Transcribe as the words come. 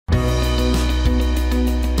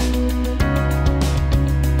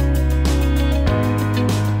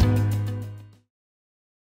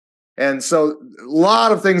And so a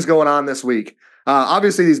lot of things going on this week.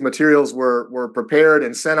 Obviously, these materials were prepared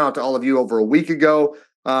and sent out to all of you over a week ago.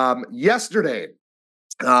 Yesterday,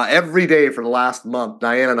 every day for the last month,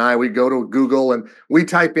 Diane and I, we go to Google and we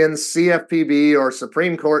type in CFPB or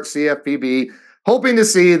Supreme Court CFPB, hoping to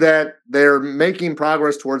see that they're making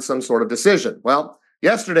progress towards some sort of decision. Well,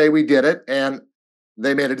 yesterday we did it and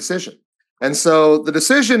they made a decision. And so the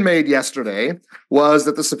decision made yesterday was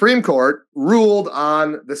that the Supreme Court ruled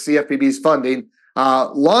on the CFPB's funding.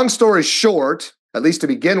 Long story short, at least to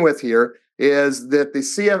begin with here, is that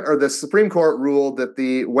the Supreme Court ruled that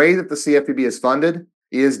the way that the CFPB is funded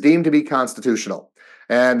is deemed to be constitutional.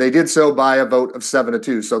 And they did so by a vote of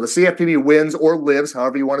 7-2. So the CFPB wins or lives,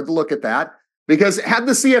 however you wanted to look at that. Because had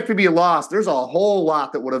the CFPB lost, there's a whole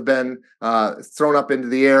lot that would have been thrown up into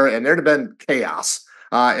the air, and there'd have been chaos.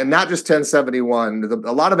 And not just 1071.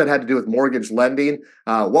 A lot of it had to do with mortgage lending.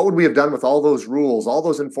 What would we have done with all those rules, all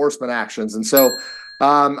those enforcement actions? And so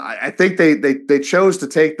I think they chose to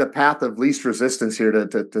take the path of least resistance here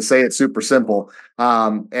to say it super simple.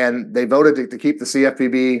 And they voted to keep the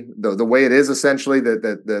CFPB the way it is, essentially,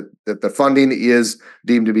 that the funding is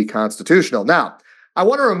deemed to be constitutional. Now, I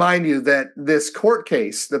want to remind you that this court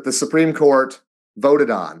case that the Supreme Court voted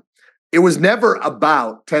on, it was never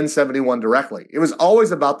about 1071 directly. It was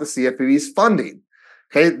always about the CFPB's funding.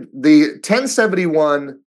 Okay, the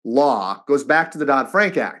 1071 law goes back to the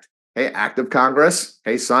Dodd-Frank Act. Okay, act of Congress,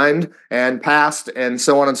 okay, signed and passed and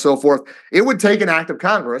so on and so forth. It would take an act of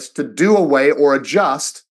Congress to do away or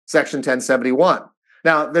adjust Section 1071.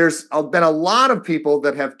 Now, there's been a lot of people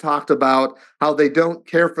that have talked about how they don't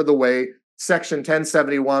care for the way Section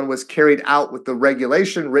 1071 was carried out with the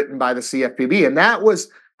regulation written by the CFPB. And that was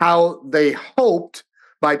how they hoped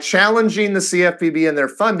by challenging the CFPB and their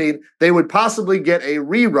funding, they would possibly get a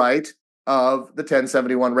rewrite of the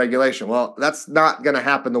 1071 regulation. Well, that's not going to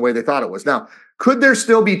happen the way they thought it was. Now, could there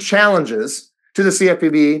still be challenges to the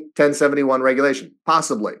CFPB 1071 regulation?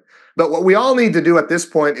 Possibly. But what we all need to do at this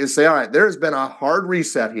point is say, all right, there's been a hard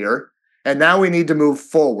reset here, and now we need to move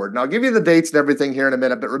forward. Now, I'll give you the dates and everything here in a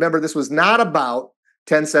minute, but remember, this was not about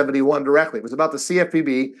 1071 directly. It was about the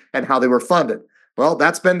CFPB and how they were funded. Well,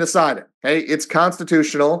 that's been decided. Okay, it's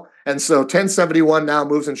constitutional, and so 1071 now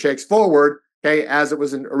moves and shakes forward, okay, as it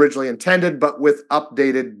was originally intended, but with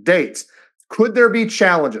updated dates. Could there be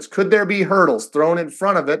challenges? Could there be hurdles thrown in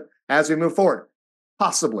front of it as we move forward?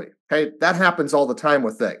 Possibly. Okay, that happens all the time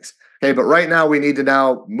with things. Okay, but right now we need to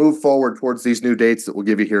now move forward towards these new dates that we'll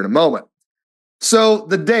give you here in a moment. So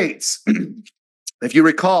the dates, if you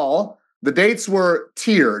recall, the dates were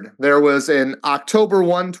tiered. There was an October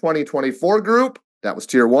 1, 2024 group. That was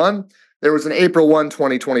tier 1. There was an April 1,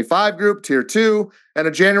 2025 group, tier 2, and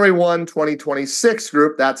a January 1, 2026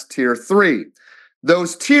 group. That's tier 3.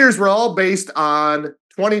 Those tiers were all based on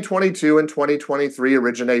 2022 and 2023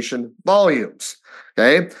 origination volumes.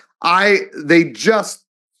 Okay. They just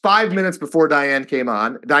 5 minutes before Diane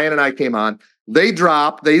and I came on, the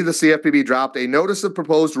CFPB dropped a notice of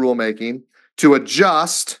proposed rulemaking to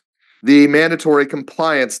adjust the mandatory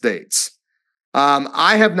compliance dates.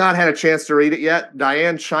 I have not had a chance to read it yet.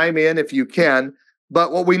 Diane, chime in if you can.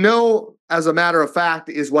 But what we know as a matter of fact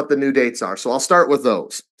is what the new dates are. So I'll start with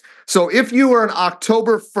those. So if you were an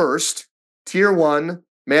October 1st, tier 1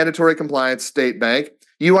 mandatory compliance state bank,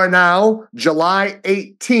 you are now July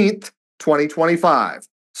 18th, 2025.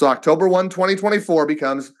 So October 1, 2024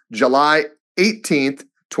 becomes July 18th,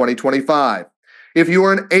 2025. If you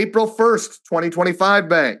are an April 1st, 2025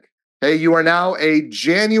 bank, hey, you are now a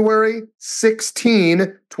January 16,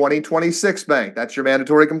 2026 bank. That's your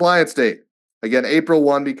mandatory compliance date. Again, April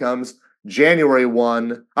 1 becomes January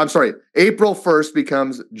 1. I'm sorry, April 1st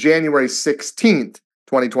becomes January 16th,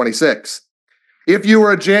 2026. If you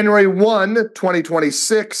were a January 1,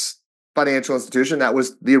 2026 financial institution, that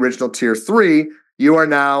was the original tier 3, you are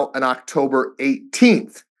now an October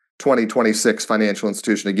 18th, 2026 financial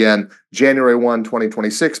institution. Again, January 1,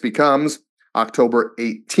 2026 becomes October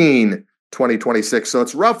 18, 2026. So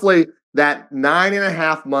it's roughly that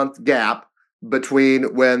 9.5 month gap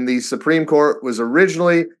between when the Supreme Court was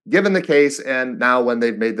originally given the case and now when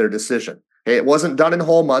they've made their decision. Okay, it wasn't done in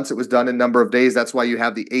whole months. It was done in number of days. That's why you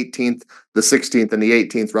have the 18th, the 16th, and the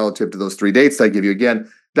 18th relative to those 3 dates I give you.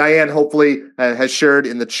 Again, Diane hopefully has shared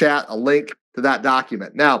in the chat a link to that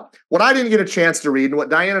document. Now, what I didn't get a chance to read and what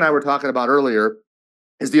Diane and I were talking about earlier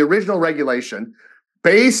is the original regulation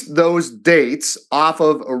based those dates off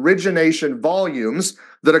of origination volumes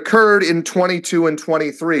that occurred in 22 and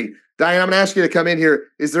 23. Diane, I'm going to ask you to come in here.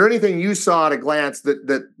 Is there anything you saw at a glance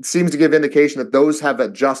that seems to give indication that those have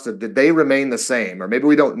adjusted? Did they remain the same? Or maybe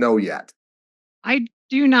we don't know yet. I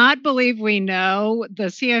Do not believe we know. The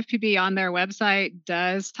CFPB on their website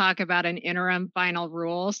does talk about an interim final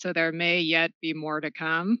rule, so there may yet be more to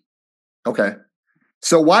come. Okay.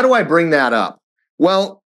 So why do I bring that up?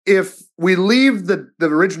 Well, if we leave the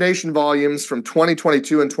origination volumes from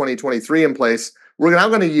 2022 and 2023 in place, we're now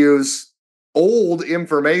going to use old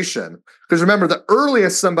information. Because remember, the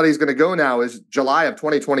earliest somebody's going to go now is July of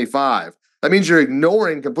 2025. That means you're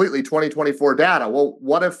ignoring completely 2024 data. Well,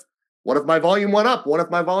 what if my volume went up? What if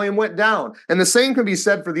my volume went down? And the same can be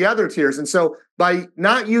said for the other tiers. And so by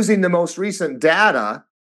not using the most recent data,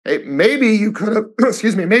 maybe you could have,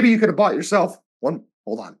 excuse me, maybe you could have bought yourself one.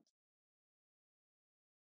 Hold on.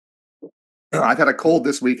 I've had a cold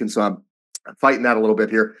this week, and so I'm fighting that a little bit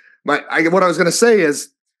here. What I was going to say is,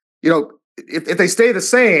 if they stay the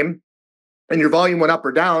same and your volume went up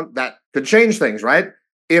or down, that could change things, right?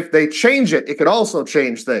 If they change it, it could also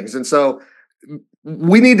change things. And so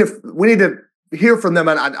we need to hear from them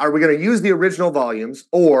on, are we going to use the original volumes,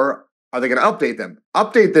 or are they going to update them?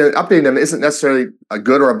 Updating them isn't necessarily a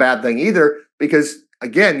good or a bad thing either, because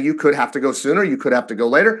again, you could have to go sooner, you could have to go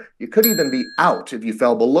later, you could even be out if you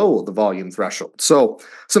fell below the volume threshold. So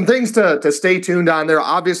some things to stay tuned on there.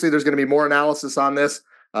 Obviously, there's going to be more analysis on this.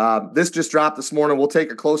 This just dropped this morning. We'll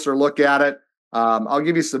take a closer look at it. I'll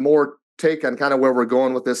give you some more take on kind of where we're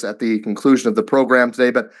going with this at the conclusion of the program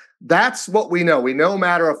today. But that's what we know. We know,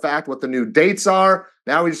 matter of fact, what the new dates are.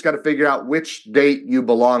 Now we just got to figure out which date you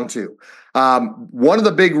belong to. One of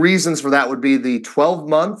the big reasons for that would be the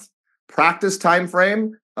 12-month practice time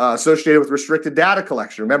frame associated with restricted data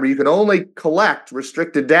collection. Remember, you can only collect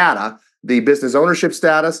restricted data, the business ownership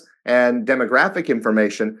status and demographic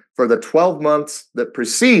information, for the 12 months that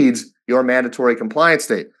precedes your mandatory compliance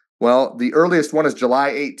date. Well, the earliest one is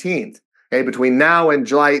July 18th. Okay, between now and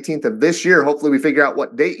July 18th of this year, hopefully we figure out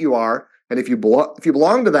what date you are. And if you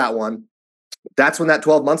belong to that one, that's when that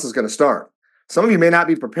 12 months is going to start. Some of you may not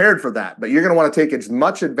be prepared for that, but you're going to want to take as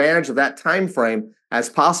much advantage of that time frame as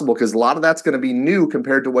possible, because a lot of that's going to be new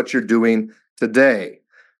compared to what you're doing today.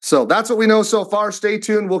 So that's what we know so far. Stay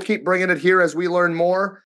tuned. We'll keep bringing it here as we learn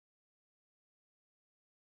more.